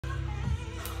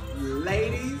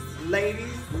Ladies,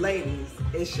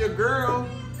 it's your girl.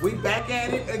 We back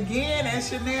at it again at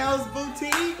Shanel's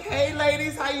Boutique. Hey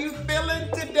ladies, how you feeling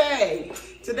today?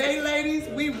 Today, ladies,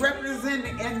 we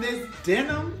representing in this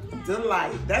Denim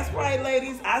Delight. That's right,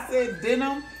 ladies, I said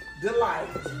Denim Delight.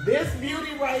 This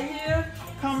beauty right here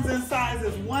comes in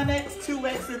sizes 1X,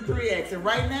 2X, and 3X. And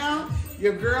right now,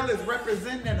 your girl is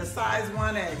representing in a size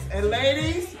 1X. And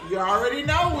ladies, you already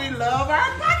know we love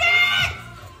our pockets.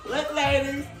 Look,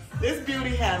 ladies, this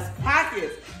beauty has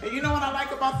pockets. And you know what I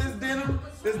like about this denim?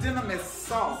 This denim is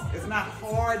soft. It's not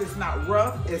hard, it's not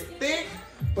rough, it's thick,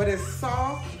 but it's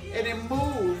soft and it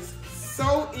moves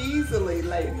so easily,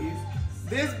 ladies.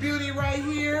 This beauty right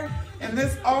here and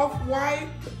this off-white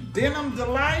Denim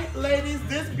Delight, ladies,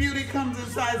 this beauty comes in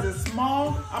sizes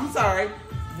 1X,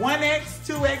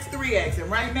 2X, 3X. And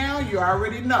right now, you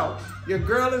already know, your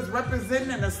girl is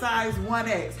representing in a size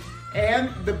 1X.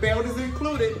 And the belt is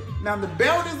included. Now the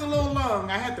belt is a little long.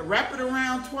 I had to wrap it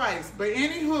around twice. But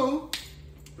anywho,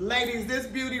 ladies, this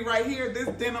beauty right here, this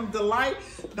Denim Delight,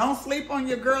 don't sleep on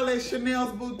your girl at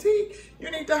Shanel's Boutique.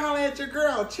 You need to holler at your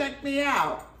girl. Check me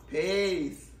out.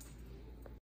 Peace.